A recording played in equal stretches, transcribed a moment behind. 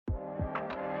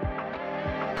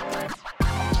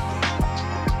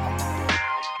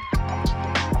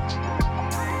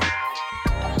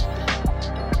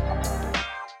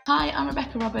I'm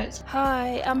Rebecca Roberts.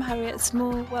 Hi, I'm Harriet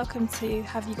Small. Welcome to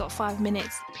Have You Got 5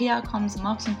 Minutes? PR comms and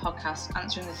marketing podcast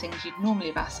answering the things you'd normally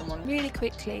have asked someone really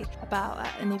quickly about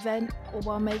an event or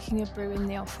while making a brew in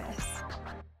the office.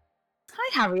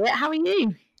 Hi Harriet, how are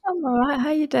you? I'm alright, how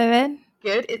are you doing?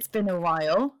 Good, it's been a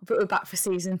while, but we're back for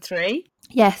season 3.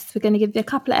 Yes, we're going to give you a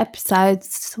couple of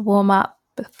episodes to warm up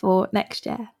before next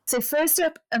year. So first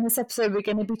up on this episode, we're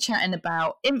going to be chatting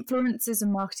about influencers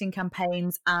and marketing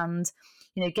campaigns and,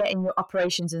 you know, getting your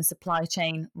operations and supply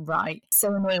chain right. It's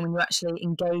so annoying when you actually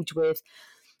engage with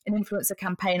an influencer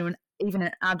campaign or even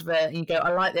an advert and you go,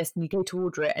 I like this, and you go to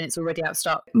order it and it's already out of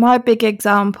stock. My big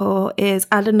example is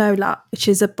Adenola, which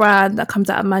is a brand that comes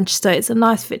out of Manchester. It's a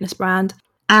nice fitness brand.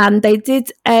 And they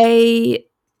did a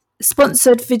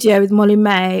sponsored video with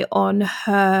Molly-Mae on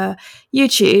her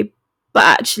YouTube, but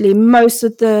actually most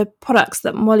of the products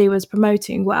that Molly was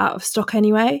promoting were out of stock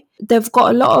anyway. They've got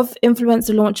a lot of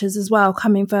influencer launches as well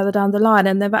coming further down the line,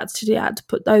 and they've actually had to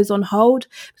put those on hold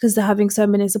because they're having so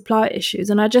many supply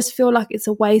issues. And I just feel like it's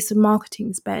a waste of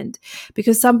marketing spend,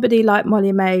 because somebody like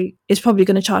Molly-Mae is probably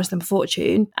going to charge them a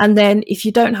fortune. And then if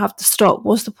you don't have the stock,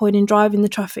 what's the point in driving the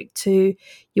traffic to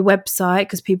your website,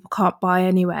 because people can't buy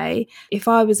anyway? If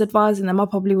I was advising them, I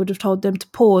probably would have told them to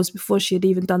pause before she had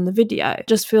even done the video.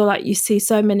 Just feel like you see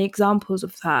so many examples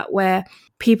of that where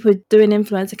people are doing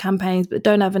influencer campaigns but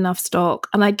don't have enough stock.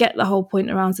 And I get the whole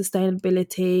point around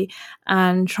sustainability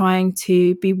and trying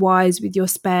to be wise with your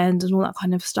spend and all that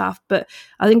kind of stuff, but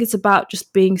I think it's about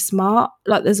just being smart.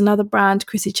 Like there's another brand,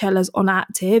 Chrissy Chella's on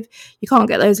Active. You can't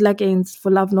get those leggings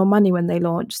for love nor money when they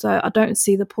launch, so I don't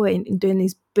see the point in doing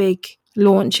these big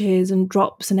launches and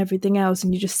drops and everything else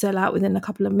and you just sell out within a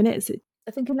couple of minutes.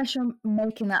 I think unless you're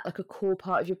making that like a core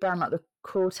part of your brand, like the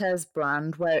Cortez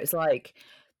brand, where it's like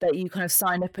that you kind of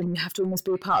sign up and you have to almost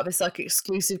be a part of this like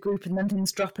exclusive group, and then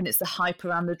things drop and it's the hype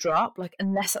around the drop. Like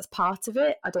unless that's part of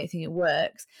it, I don't think it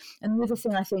works. And the other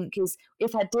thing I think is,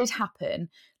 if that did happen,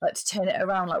 like to turn it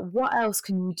around, like what else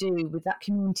can you do with that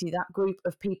community, that group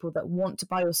of people that want to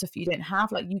buy your stuff you don't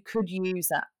have? Like you could use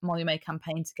that Molly-Mae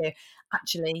campaign to go,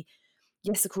 actually,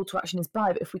 yes, the call to action is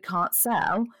buy, but if we can't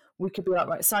sell, we could be like,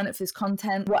 right, sign up for this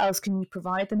content. What else can you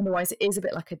provide them? Otherwise, it is a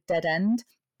bit like a dead end.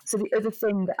 So the other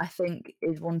thing that I think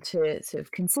is one to sort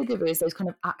of consider is those kind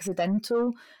of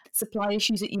accidental supply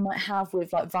issues that you might have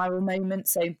with like viral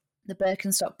moments. So the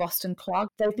Birkenstock Boston clog,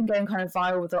 they've been going kind of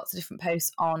viral with lots of different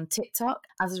posts on TikTok.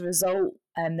 As a result,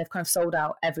 they've kind of sold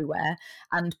out everywhere,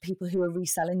 and people who are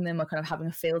reselling them are kind of having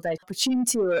a field day.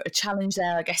 Opportunity or a challenge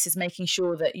there, I guess, is making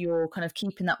sure that you're kind of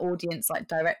keeping that audience like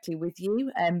directly with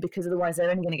you, because otherwise they're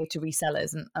only going to go to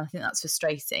resellers, and I think that's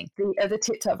frustrating. The other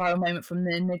TikTok viral moment from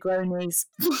the Negronis,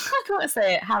 I can't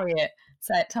say it, Harriet,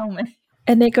 say it, tell me.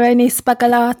 A Negroni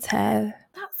Spagalato.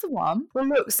 That's the one. Well,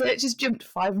 look, so it just jumped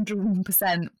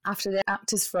 501% after the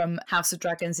actors from House of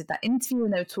Dragons did that interview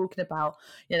and they were talking about,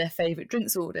 you know, their favourite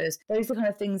drinks orders. Those are the kind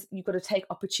of things you've got to take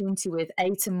opportunity with,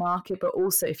 A, to market, but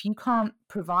also if you can't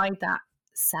provide that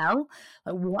sell,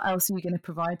 like what else are you going to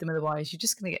provide them? Otherwise, you're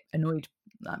just going to get annoyed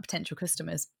potential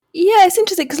customers. Yeah, it's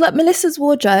interesting because like Melissa's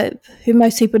Wardrobe, who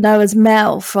most people know as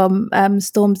Mel from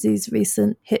Stormzy's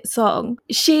recent hit song,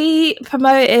 she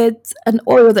promoted an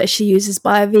oil that she uses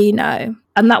by Aveeno,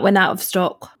 and that went out of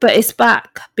stock. But it's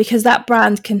back because that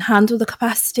brand can handle the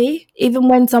capacity. Even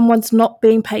when someone's not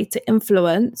being paid to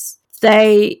influence,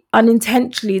 they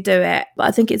unintentionally do it. But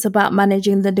I think it's about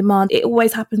managing the demand. It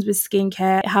always happens with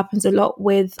skincare. It happens a lot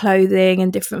with clothing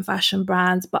and different fashion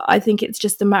brands. But I think it's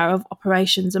just a matter of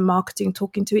operations and marketing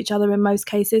talking to each other in most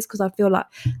cases, because I feel like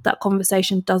that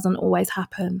conversation doesn't always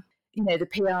happen. You know, the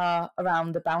PR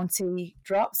around the Bounty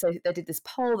drop. So they did this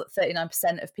poll that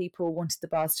 39% of people wanted the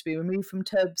bars to be removed from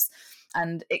tubs,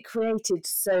 and it created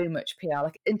so much PR.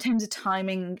 Like in terms of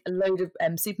timing, a load of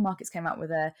supermarkets came out with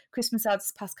their Christmas ads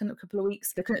this past couple of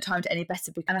weeks. They couldn't have timed it any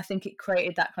better, and I think it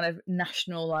created that kind of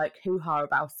national like hoo-ha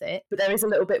about it. But there is a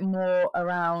little bit more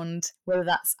around whether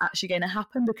that's actually going to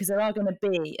happen, because there are going to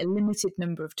be a limited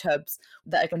number of tubs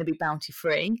that are going to be Bounty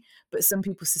free, but some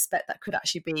people suspect that could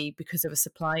actually be because of a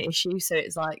supply issue. So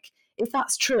it's like, if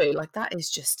that's true, like that is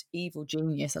just evil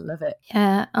genius. I love it.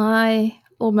 Yeah, I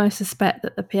almost suspect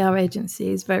that the PR agency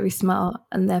is very smart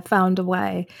and they've found a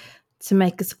way to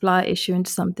make a supply issue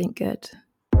into something good.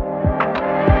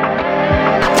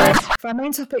 For our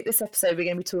main topic this episode, we're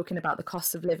going to be talking about the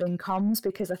cost of living comms,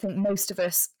 because I think most of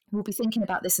us will be thinking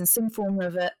about this in some form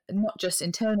of it, not just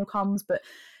internal comms, but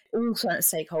all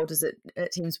sorts of stakeholders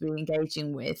that teams will be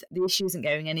engaging with. The issue isn't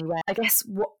going anywhere. I guess,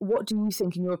 what do you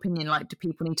think, in your opinion, like do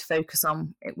people need to focus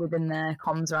on within their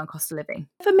comms around cost of living?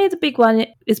 For me, the big one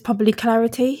is probably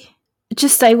clarity.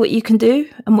 Just say what you can do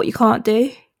and what you can't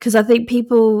do, because I think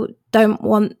people don't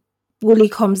want woolly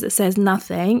comms that says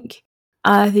nothing.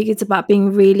 I think it's about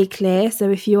being really clear. So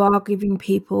if you are giving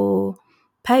people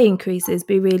pay increases,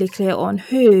 be really clear on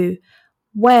who,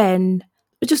 when,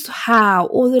 just how,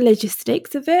 all the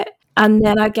logistics of it. And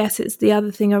then I guess it's the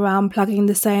other thing around plugging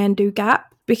the say and do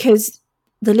gap, because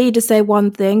the leaders say one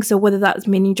thing, so whether that's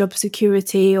meaning job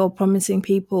security or promising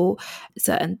people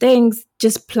certain things,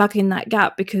 just plug in that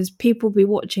gap, because people will be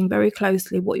watching very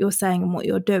closely what you're saying and what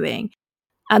you're doing.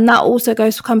 And that also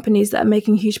goes for companies that are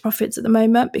making huge profits at the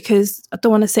moment, because I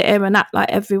don't want to sit here and act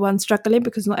like everyone's struggling,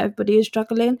 because not everybody is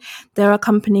struggling. There are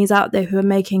companies out there who are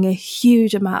making a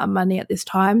huge amount of money at this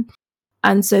time.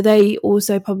 And so they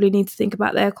also probably need to think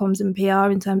about their comms and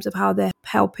PR in terms of how they're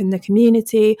helping the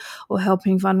community or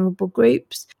helping vulnerable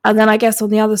groups. And then I guess on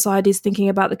the other side is thinking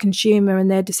about the consumer and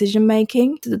their decision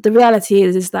making. The reality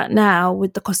is that now,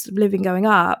 with the cost of living going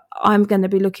up, I'm going to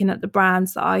be looking at the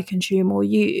brands that I consume or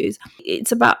use.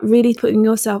 It's about really putting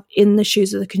yourself in the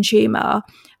shoes of the consumer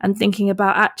and thinking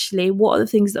about actually what are the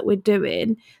things that we're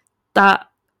doing that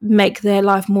make their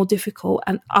life more difficult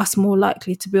and us more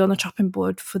likely to be on the chopping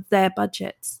board for their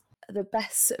budgets. The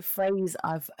best phrase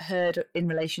I've heard in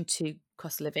relation to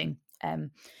cost of living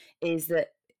is that,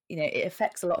 you know, it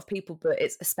affects a lot of people, but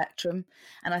it's a spectrum.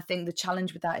 And I think the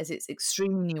challenge with that is it's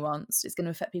extremely nuanced. It's going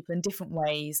to affect people in different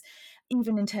ways,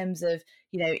 even in terms of,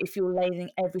 you know, if you're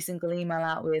laying every single email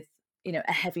out with, you know,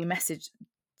 a heavy message,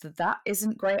 that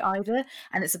isn't great either.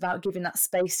 And it's about giving that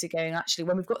space to going, actually,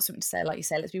 when we've got something to say, like you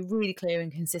say, let's be really clear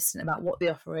and consistent about what the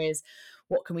offer is,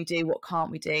 what can we do, what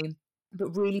can't we do,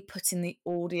 but really putting the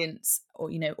audience or,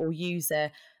 you know, or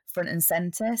user front and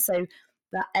center. So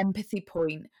that empathy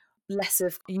point, less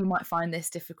of you might find this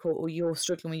difficult or you're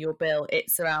struggling with your bill.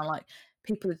 It's around like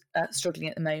people are struggling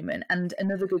at the moment. And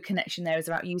another good connection there is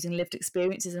about using lived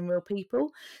experiences and real people.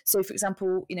 So for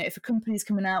example, you know, if a company's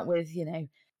coming out with, you know,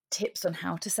 tips on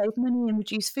how to save money and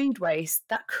reduce food waste,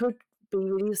 that could be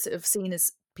really sort of seen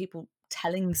as people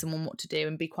telling someone what to do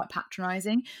and be quite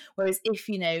patronizing. Whereas if,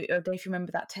 you know, I don't know if you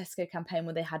remember that Tesco campaign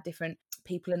where they had different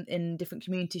people in different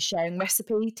communities sharing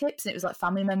recipe tips, and it was like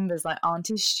family members like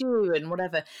Auntie Stew and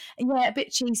whatever. And yeah, a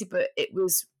bit cheesy, but it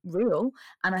was real.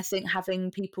 And I think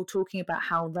having people talking about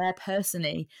how they're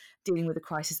personally dealing with a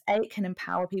crisis, it can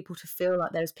empower people to feel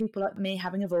like there's people like me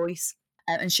having a voice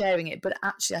and sharing it. But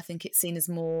actually I think it's seen as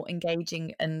more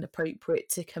engaging and appropriate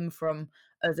to come from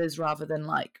others rather than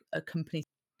like a company.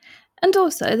 And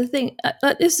also the thing,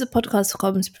 like, this is a podcast for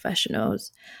comms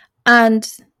professionals,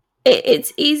 and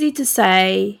it's easy to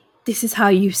say this is how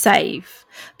you save,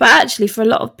 but actually for a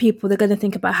lot of people they're going to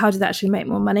think about how do they actually make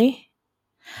more money.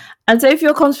 And so if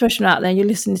you're a comms professional out there and you're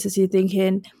listening to this, you're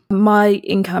thinking my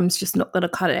income's just not going to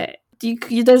cut it.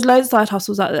 There's loads of side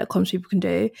hustles out there that comms people can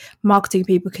do, marketing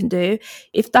people can do.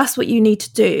 If that's what you need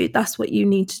to do, that's what you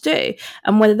need to do.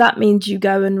 And whether that means you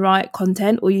go and write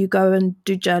content or you go and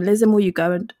do journalism or you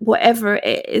go and whatever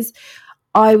it is,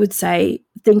 I would say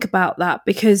think about that,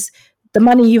 because the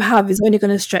money you have is only going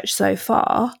to stretch so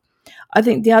far. I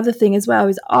think the other thing as well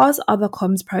is ask other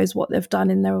comms pros what they've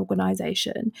done in their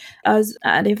organisation. I was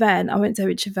at an event, I won't say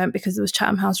which event because it was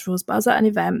Chatham House Rules, but I was at an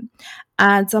event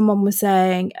and someone was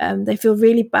saying they feel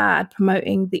really bad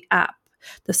promoting the app,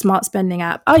 the Smart Spending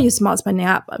app. I use Smart Spending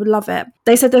app, I would love it.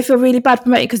 They said they feel really bad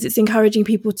promoting because it's encouraging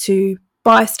people to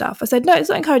buy stuff. I said, no, it's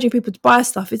not encouraging people to buy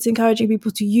stuff, it's encouraging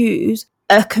people to use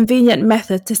a convenient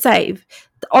method to save.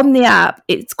 On the app,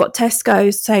 it's got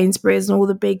Tesco, Sainsbury's and all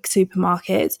the big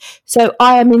supermarkets. So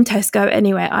I am in Tesco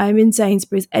anyway. I am in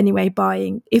Sainsbury's anyway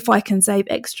buying. If I can save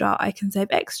extra, I can save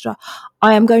extra.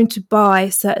 I am going to buy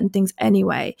certain things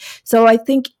anyway. So I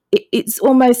think it's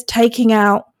almost taking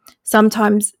out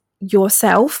sometimes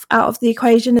yourself out of the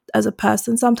equation as a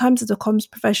person, sometimes as a comms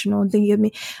professional, and thinking of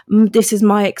me, this is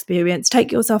my experience.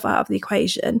 Take yourself out of the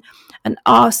equation and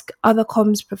ask other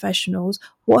comms professionals,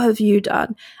 what have you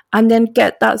done? And then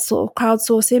get that sort of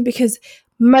crowdsourcing, because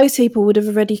most people would have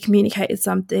already communicated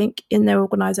something in their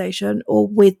organisation or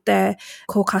with their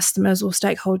core customers or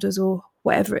stakeholders or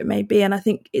whatever it may be. And I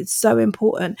think it's so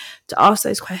important to ask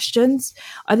those questions.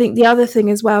 I think the other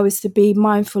thing as well is to be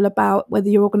mindful about whether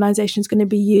your organisation is going to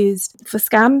be used for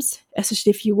scams, especially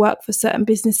if you work for certain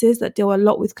businesses that deal a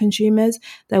lot with consumers.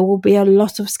 There will be a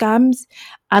lot of scams.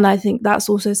 And I think that's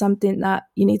also something that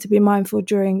you need to be mindful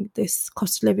during this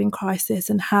cost of living crisis,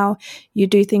 and how you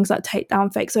do things like take down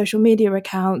fake social media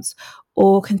accounts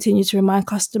or continue to remind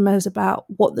customers about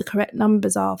what the correct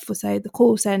numbers are for, say, the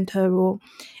call centre, or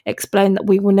explain that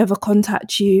we will never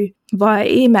contact you via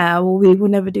email or we will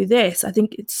never do this. I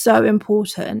think it's so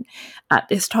important at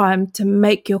this time to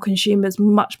make your consumers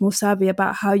much more savvy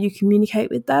about how you communicate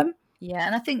with them. Yeah,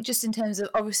 and I think just in terms of,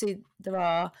 obviously there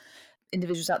are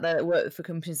individuals out there that work for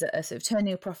companies that are sort of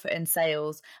turning a profit in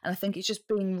sales. And I think it's just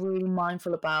being really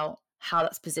mindful about how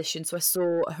that's positioned. So I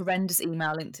saw a horrendous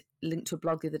email linked to a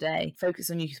blog the other day,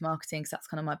 focused on youth marketing, because that's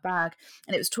kind of my bag.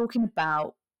 And it was talking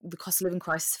about the cost of living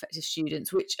crisis affected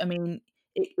students, which, I mean,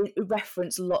 it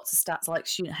referenced lots of stats like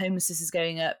student homelessness is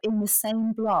going up in the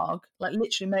same blog, like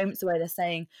literally moments away. They're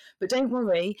saying, but don't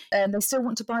worry, they still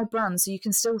want to buy brands, so you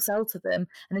can still sell to them,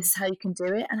 and this is how you can do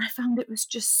it. And I found it was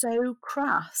just so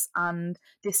crass and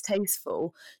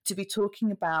distasteful to be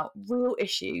talking about real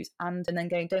issues and then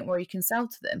going, don't worry, you can sell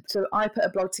to them. So I put a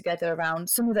blog together around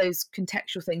some of those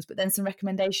contextual things, but then some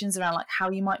recommendations around like how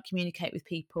you might communicate with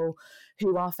people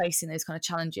who are facing those kind of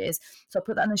challenges. So I'll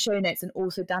put that in the show notes. And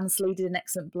also Dan Slee did an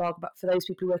excellent blog about for those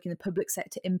people who work in the public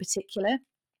sector in particular,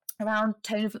 around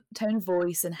tone of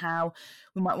voice and how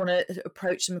we might want to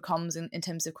approach some comms in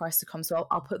terms of crisis comms. So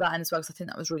I'll put that in as well, because I think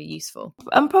that was really useful.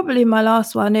 And probably my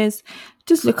last one is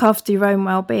just look after your own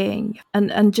well-being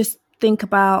and just think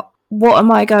about, what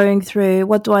am I going through?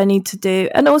 What do I need to do?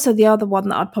 And also the other one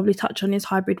that I'd probably touch on is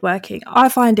hybrid working. I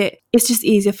find it's just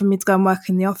easier for me to go and work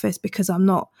in the office because I'm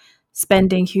not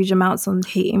spending huge amounts on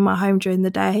heating my home during the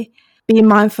day. Be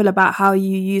mindful about how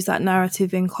you use that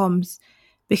narrative in comms,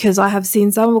 because I have seen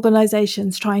some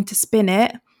organisations trying to spin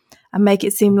it and make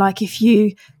it seem like if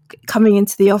you coming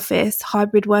into the office,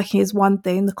 hybrid working is one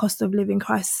thing, the cost of living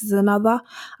crisis is another.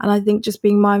 And I think just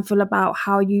being mindful about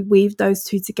how you weave those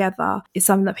two together is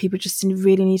something that people just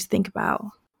really need to think about.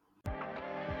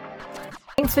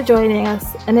 Thanks for joining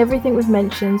us, and everything we've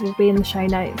mentioned will be in the show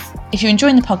notes. If you're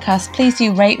enjoying the podcast, please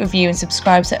do rate, review and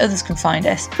subscribe so others can find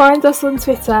us. Find us on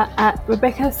Twitter at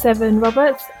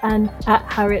Rebecca7Roberts and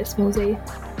at Harriet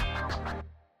Smallsy.